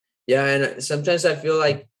Yeah, and sometimes I feel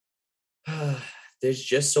like there's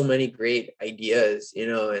just so many great ideas,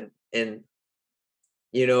 and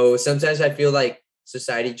sometimes I feel like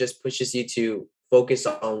society just pushes you to focus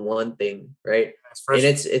on one thing, right? And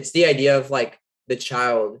it's the idea of like the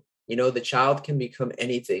child, the child can become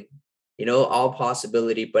anything, all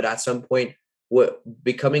possibility, but at some point what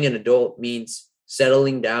becoming an adult means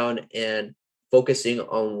settling down and focusing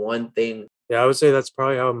on one thing. Yeah, I would say that's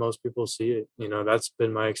probably how most people see it. That's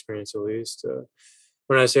been my experience at least.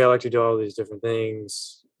 When I say I like to do all these different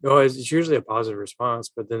things, it's usually a positive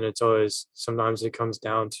response, but then it's always sometimes it comes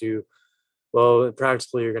down to, well,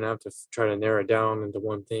 practically you're gonna have to try to narrow it down into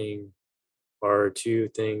one thing or two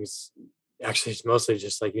things. Actually, it's mostly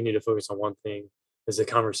just like you need to focus on one thing as a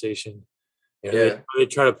conversation. They Yeah. they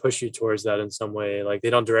try to push you towards that in some way. Like they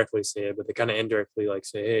don't directly say it, but they kind of indirectly like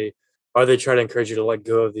say, "Hey," or they try to encourage you to let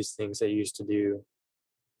go of these things that you used to do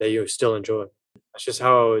that you still enjoy. That's just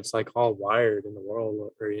how it's like all wired in the world,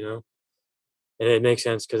 or and it makes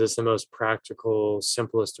sense because it's the most practical,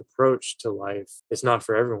 simplest approach to life. It's not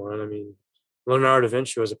for everyone. I mean, Leonardo da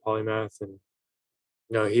Vinci was a polymath, and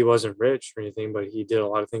he wasn't rich or anything, but he did a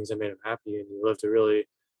lot of things that made him happy, and he lived a really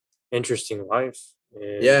interesting life.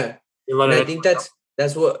 And Yeah. he let And I it. think that's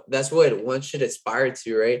what one should aspire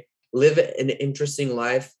to, right? Live an interesting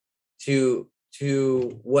life to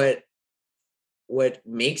what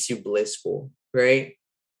makes you blissful, right?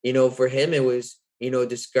 For him it was,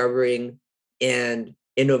 discovering and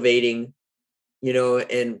innovating,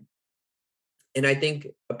 and I think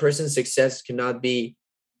a person's success cannot be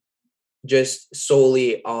just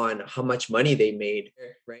solely on how much money they made,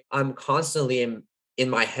 right? I'm constantly in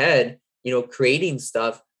my head, creating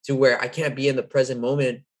stuff to where I can't be in the present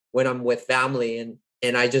moment when I'm with family,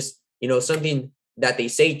 and I just, something that they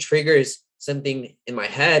say triggers something in my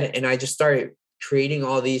head, and I just started creating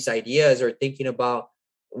all these ideas or thinking about,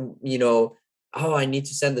 oh, I need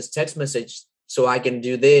to send this text message so I can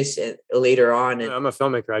do this and later on. And I'm a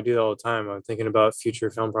filmmaker. I do that all the time. I'm thinking about future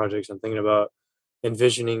film projects. I'm thinking about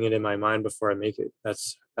envisioning it in my mind before I make it.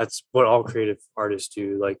 That's what all creative artists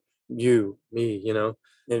do. Like you, me,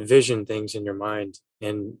 envision things in your mind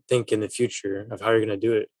and think in the future of how you're gonna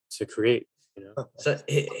do it to create. so,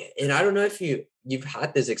 and I don't know if you've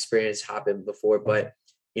had this experience happen before, but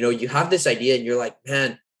you have this idea and you're like,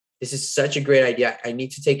 man, this is such a great idea. I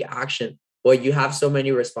need to take action. But you have so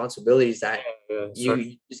many responsibilities that Yeah,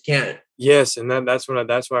 you just can't. yes, and then that's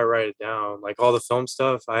why I write it down. Like all the film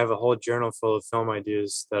stuff, I have a whole journal full of film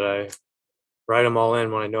ideas that I write them all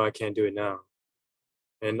in when I know I can't do it now.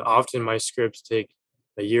 And often my scripts take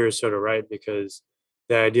a year or so to write because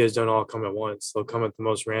the ideas don't all come at once. They'll come at the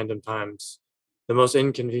most random times, the most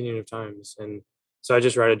inconvenient of times. And so I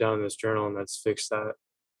just write it down in this journal, and that's fixed that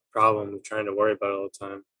problem of trying to worry about it all the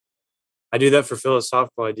time. I do that for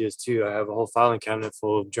philosophical ideas too. I have a whole filing cabinet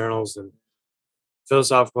full of journals and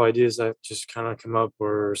philosophical ideas that just kind of come up,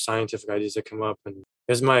 or scientific ideas that come up. And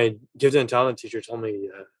as my gifted and talent teacher told me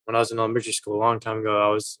when I was in elementary school a long time ago, I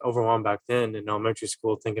was overwhelmed back then in elementary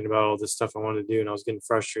school thinking about all this stuff I wanted to do, and I was getting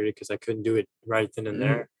frustrated because I couldn't do it right then and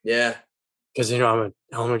there Yeah. because I'm an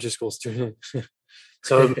elementary school student.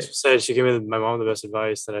 So said she gave me my mom the best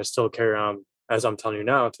advice that I still carry around as I'm telling you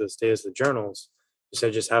now to this day is the journals. She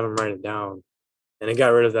said just have them write it down, and it got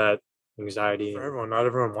rid of that anxiety. For everyone, not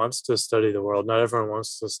everyone wants to study the world. Not everyone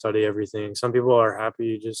wants to study everything. Some people are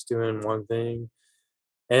happy just doing one thing.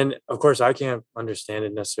 And of course, I can't understand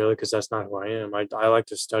it necessarily because that's not who I am. I like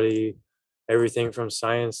to study everything from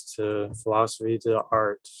science to philosophy to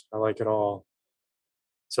art. I like it all.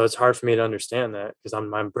 So it's hard for me to understand that because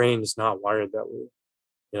my brain is not wired that way.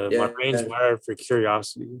 My brain's Yeah. wired for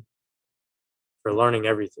curiosity, for learning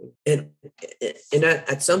everything. and and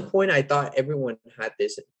at some point I thought everyone had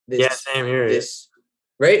this Yeah, this same here. this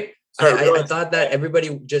right. Start I realizing thought that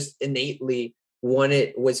everybody just innately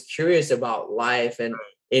was curious about life, and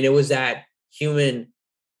it was that human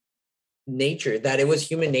nature, that it was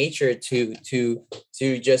human nature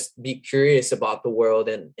to just be curious about the world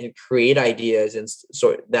and create ideas and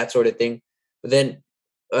sort that sort of thing. But then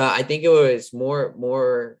I think it was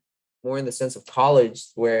more in the sense of college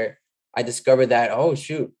where I discovered that, oh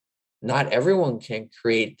shoot, not everyone can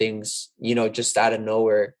create things, just out of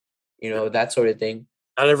nowhere, that sort of thing.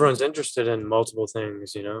 not everyone's interested in multiple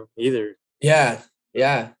things, either. Yeah,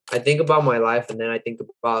 yeah. I think about my life, and then I think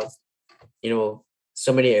about, you know,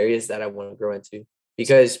 so many areas that I want to grow into.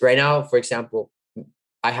 Because right now, for example,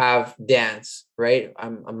 I have dance, right?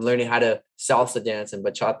 I'm learning how to salsa dance and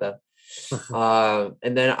bachata.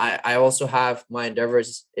 And then I also have my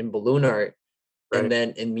endeavors in balloon art, and Right.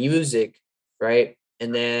 then in music, right?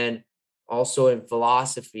 And then also in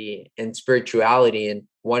philosophy and spirituality and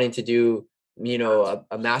wanting to do, you know,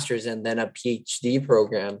 a master's and then a PhD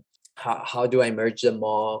program. How do I merge them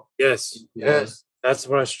all? Yes. Yes. That's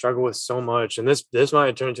what I struggle with so much. And this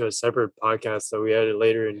might turn into a separate podcast that we edit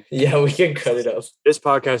later. And yeah, we can cut it up. This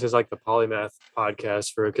podcast is like the Polymath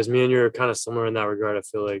podcast because me and you are kind of similar in that regard, I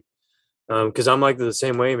feel like. Because I'm like the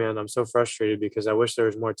same way, man. I'm so frustrated because I wish there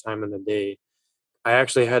was more time in the day. I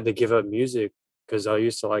actually had to give up music because I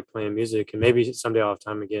used to like playing music, and maybe someday I'll have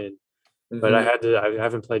time again. But I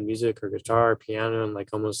haven't played music or guitar or piano in like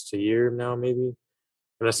almost a year now, maybe.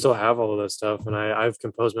 And I still have all of that stuff. And I've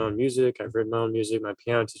composed my own music. I've written my own music. My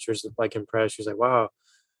piano teacher's like impressed. She's like, wow,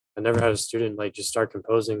 I never had a student like just start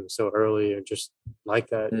composing so early or just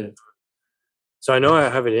like that. You know? So I know I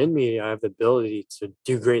have it in me. I have the ability to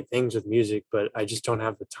do great things with music, but I just don't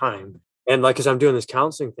have the time. And like, cause I'm doing this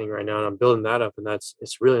counseling thing right now and I'm building that up, and that's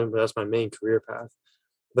my main career path.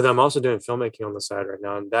 But I'm also doing filmmaking on the side right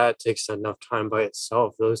now, and that takes enough time by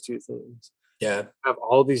itself, those two things. Yeah. I have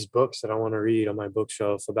all these books that I want to read on my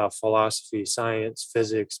bookshelf about philosophy, science,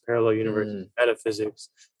 physics, parallel universe, metaphysics,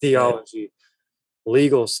 theology,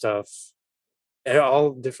 legal stuff,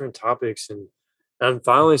 all different topics. And I'm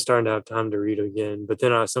finally starting to have time to read again. But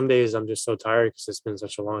then some days I'm just so tired because it's been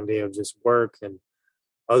such a long day of just work and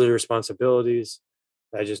other responsibilities.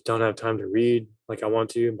 I just don't have time to read like I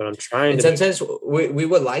want to, but I'm trying and to. Sometimes we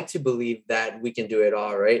would like to believe that we can do it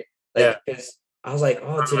all, right? Like, because I was like,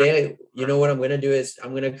 oh, today, you know what I'm going to do is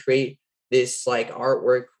I'm going to create this like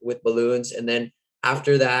artwork with balloons. And then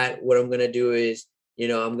after that, what I'm going to do is, you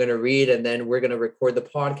know, I'm going to read, and then we're going to record the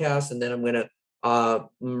podcast, and then I'm going to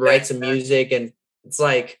write some music. And it's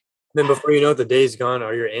like, then before you know it, the day's gone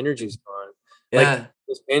or your energy's gone. Yeah. Like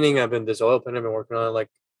this painting this oil painting I've been working on, like,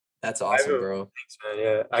 that's awesome, bro. Thanks, man.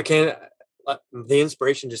 Yeah. I can't, the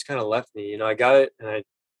inspiration just kind of left me, you know, I got it and I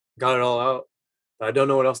got it all out. I don't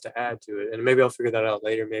know what else to add to it, and maybe I'll figure that out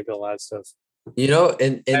later. Maybe I'll add stuff. You know,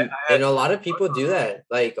 and a lot of people do that.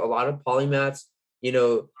 Like a lot of polymaths, you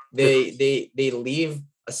know, they leave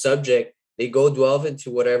a subject, they go delve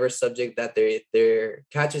into whatever subject that they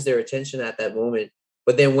catches their attention at that moment.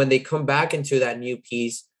 But then when they come back into that new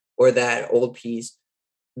piece or that old piece,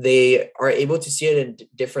 they are able to see it in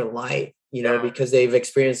different light, you know, because they've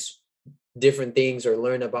experienced different things or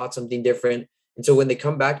learned about something different. And so when they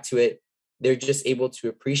come back to it, they're just able to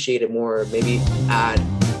appreciate it more, or maybe add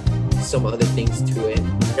some other things to it.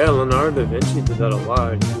 Yeah, Leonardo da Vinci did that a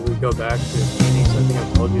lot. He would go back to his paintings. I think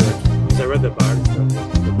I told you, like, because I read the biography,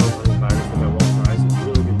 the book on his biography.